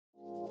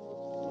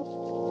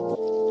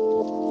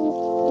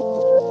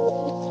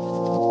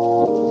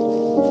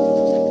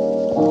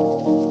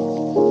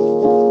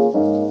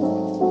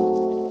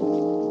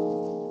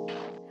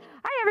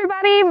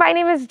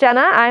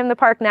Jenna. I'm the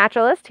park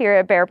naturalist here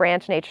at Bear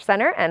Branch Nature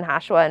Center and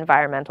Hashawha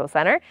Environmental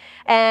Center.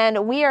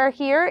 And we are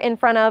here in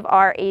front of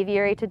our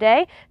aviary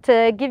today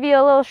to give you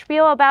a little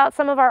spiel about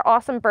some of our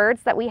awesome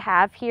birds that we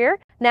have here.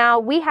 Now,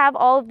 we have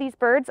all of these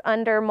birds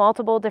under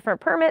multiple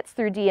different permits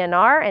through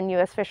DNR and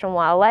U.S. Fish and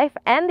Wildlife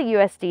and the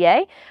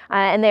USDA,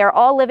 and they are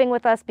all living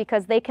with us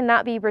because they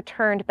cannot be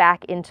returned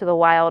back into the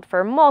wild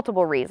for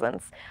multiple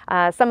reasons.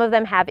 Some of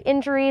them have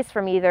injuries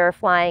from either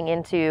flying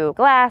into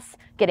glass,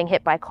 getting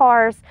hit by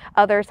cars.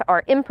 Others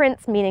are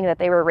imprints, meaning that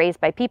they were raised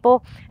by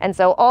people. And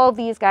so all of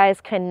these guys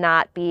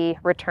cannot be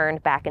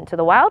returned back into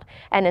the wild.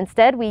 And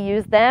instead, we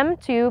use them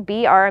to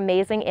be our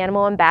amazing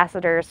animal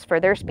ambassadors for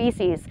their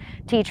species,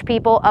 teach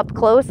people up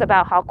close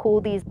about how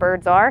cool these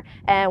birds are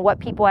and what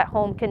people at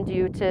home can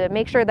do to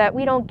make sure that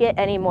we don't get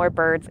any more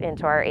birds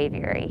into our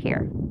aviary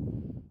here.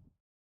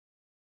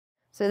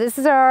 So this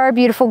is our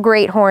beautiful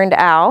great horned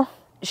owl.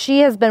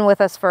 She has been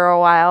with us for a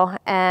while,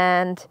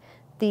 and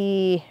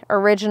the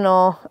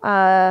original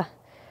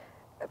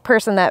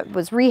person that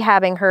was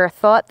rehabbing her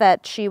thought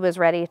that she was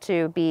ready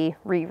to be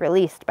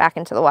re-released back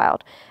into the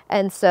wild.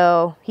 And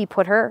so he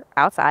put her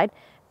outside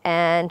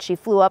and she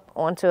flew up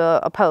onto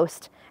a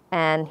post,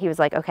 and he was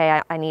like,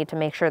 okay, I need to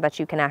make sure that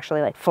you can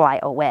actually like fly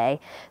away.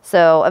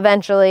 So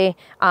eventually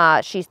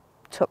she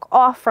took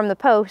off from the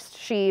post.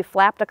 She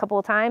flapped a couple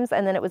of times,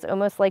 and then it was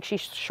almost like she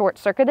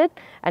short-circuited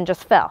and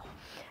just fell.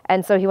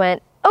 And so he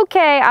went,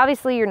 okay,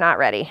 obviously you're not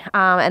ready.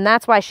 And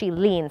that's why she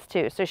leans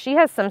too. So she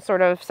has some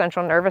sort of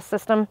central nervous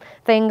system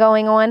thing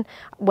going on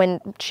when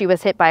she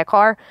was hit by a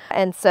car.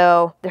 And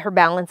so her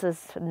balance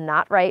is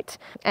not right.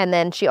 And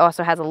then she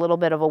also has a little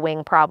bit of a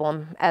wing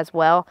problem as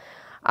well.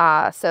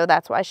 So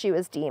that's why she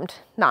was deemed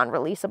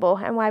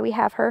non-releasable and why we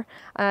have her.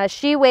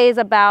 She weighs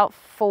about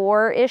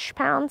 4-ish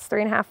pounds,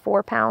 3.5,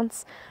 4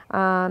 pounds.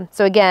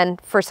 So again,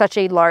 for such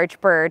a large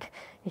bird,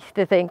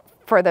 to think,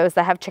 for those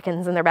that have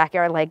chickens in their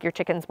backyard, like your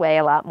chickens weigh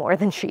a lot more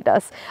than she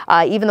does.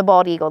 Even the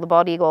bald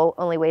eagle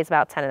only weighs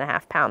about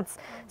 10.5 pounds.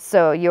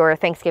 So your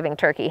Thanksgiving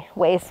turkey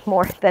weighs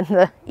more than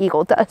the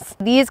eagle does.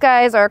 These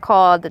guys are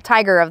called the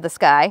tiger of the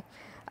sky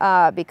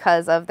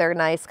because of their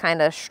nice kind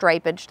of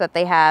stripage that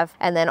they have.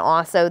 And then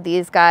also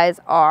these guys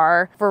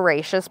are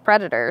voracious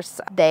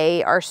predators.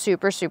 They are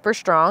super, super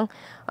strong.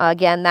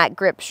 Again, that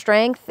grip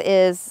strength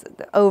is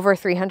over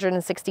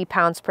 360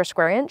 pounds per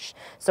square inch.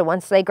 So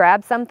once they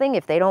grab something,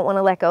 if they don't want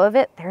to let go of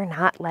it, they're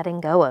not letting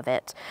go of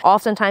it.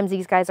 Oftentimes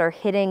these guys are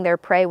hitting their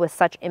prey with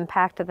such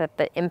impact that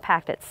the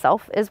impact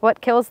itself is what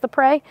kills the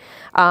prey,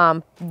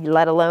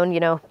 let alone, you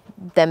know,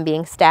 them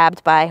being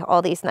stabbed by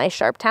all these nice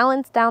sharp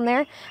talons down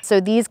there. So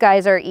these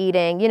guys are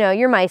eating, you know,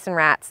 your mice and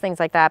rats,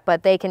 things like that,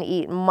 but they can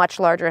eat much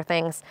larger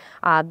things.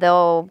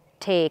 They'll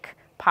take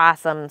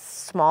possums,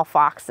 small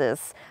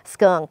foxes,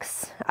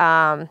 skunks.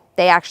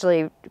 They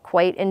actually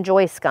quite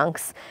enjoy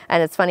skunks.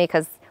 And it's funny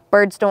because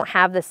birds don't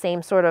have the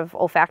same sort of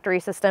olfactory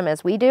system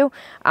as we do.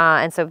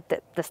 And so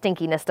the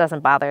stinkiness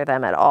doesn't bother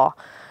them at all.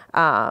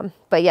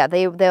 But yeah,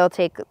 they'll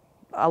take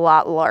a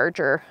lot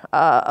larger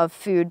of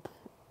food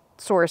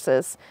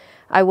sources.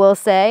 I will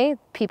say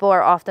people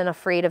are often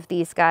afraid of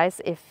these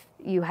guys if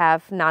you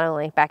have not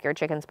only backyard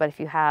chickens, but if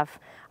you have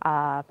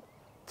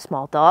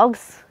small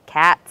dogs,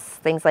 cats,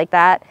 things like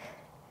that.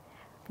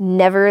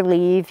 Never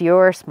leave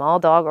your small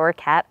dog or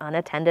cat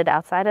unattended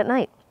outside at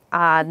night.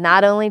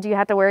 Not only do you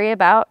have to worry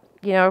about,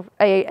 you know,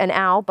 an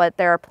owl, but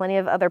there are plenty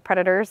of other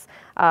predators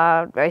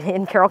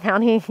in Carroll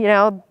County. You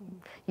know,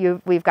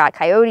 we've got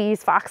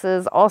coyotes,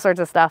 foxes, all sorts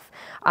of stuff.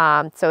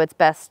 So it's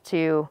best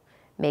to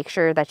make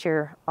sure that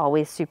you're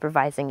always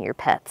supervising your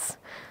pets.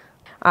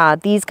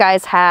 These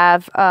guys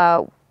have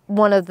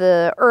one of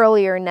the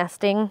earlier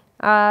nesting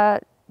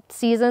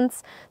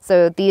seasons.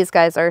 So these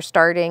guys are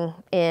starting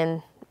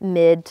in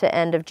mid to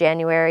end of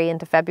January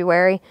into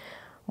February,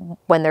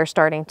 when they're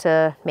starting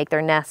to make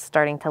their nests,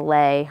 starting to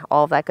lay,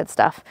 all of that good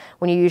stuff.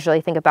 When you usually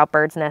think about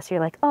birds' nests,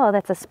 you're like, oh,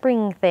 that's a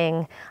spring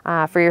thing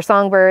for your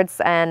songbirds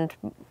and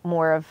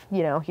more of,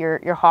 you know,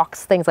 your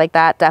hawks, things like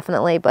that,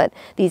 definitely. But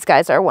these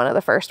guys are one of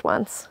the first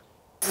ones.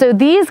 So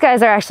these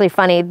guys are actually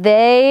funny.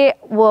 They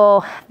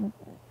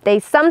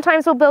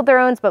sometimes will build their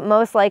own, but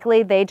most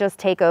likely they just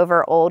take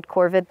over old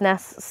corvid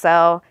nests.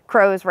 So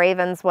crows,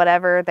 ravens,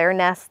 whatever, their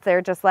nests,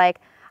 they're just like,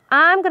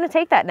 I'm going to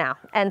take that now.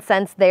 And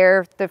since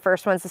they're the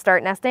first ones to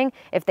start nesting,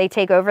 if they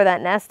take over that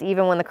nest,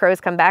 even when the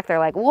crows come back, they're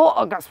like, well,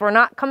 I guess we're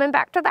not coming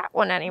back to that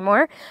one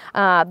anymore.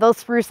 They'll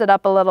spruce it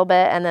up a little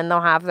bit, and then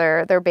they'll have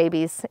their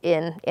babies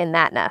in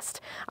that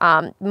nest.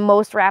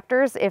 Most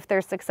raptors, if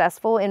they're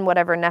successful in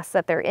whatever nest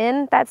that they're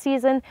in that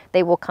season,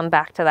 they will come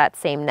back to that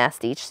same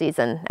nest each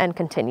season and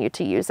continue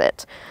to use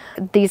it.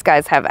 These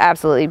guys have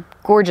absolutely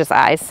gorgeous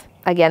eyes.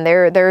 Again,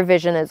 their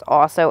vision is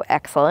also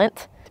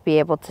excellent, be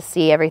able to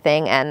see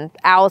everything, and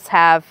owls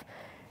have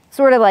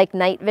sort of like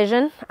night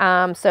vision.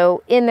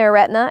 So in our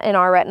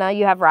retina,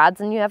 you have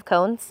rods and you have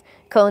cones.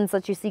 Cones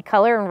let you see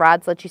color and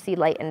rods let you see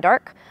light and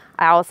dark.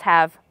 Owls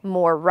have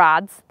more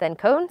rods than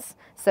cones.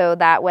 So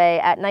that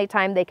way at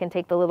nighttime, they can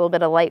take the little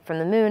bit of light from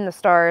the moon, the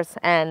stars,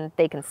 and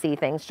they can see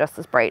things just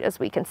as bright as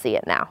we can see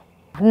it now.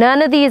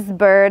 None of these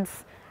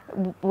birds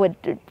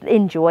would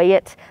enjoy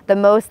it. The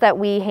most that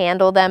we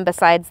handle them,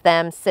 besides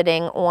them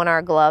sitting on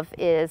our glove,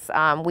 is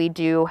we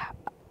do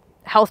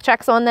health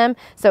checks on them.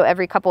 So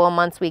every couple of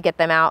months we get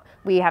them out.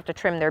 We have to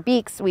trim their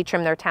beaks, we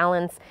trim their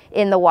talons.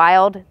 In the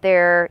wild,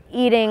 they're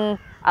eating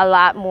a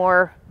lot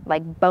more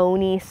like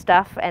bony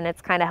stuff, and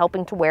it's kind of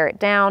helping to wear it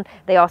down.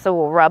 They also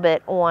will rub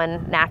it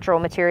on natural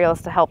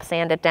materials to help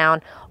sand it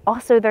down.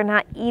 Also, they're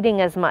not eating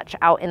as much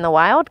out in the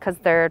wild because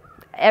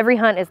every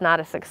hunt is not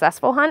a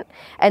successful hunt,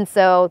 and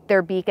so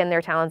their beak and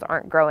their talons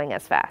aren't growing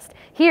as fast.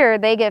 Here,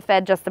 they get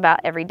fed just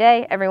about every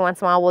day. Every once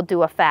in a while, we'll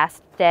do a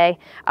fast day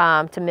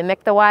to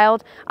mimic the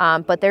wild,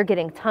 but they're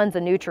getting tons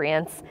of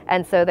nutrients,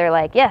 and so they're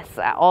like, yes,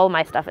 all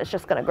my stuff is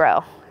just gonna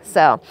grow.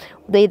 So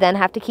they then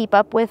have to keep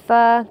up with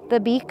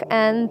the beak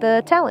and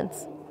the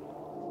talons.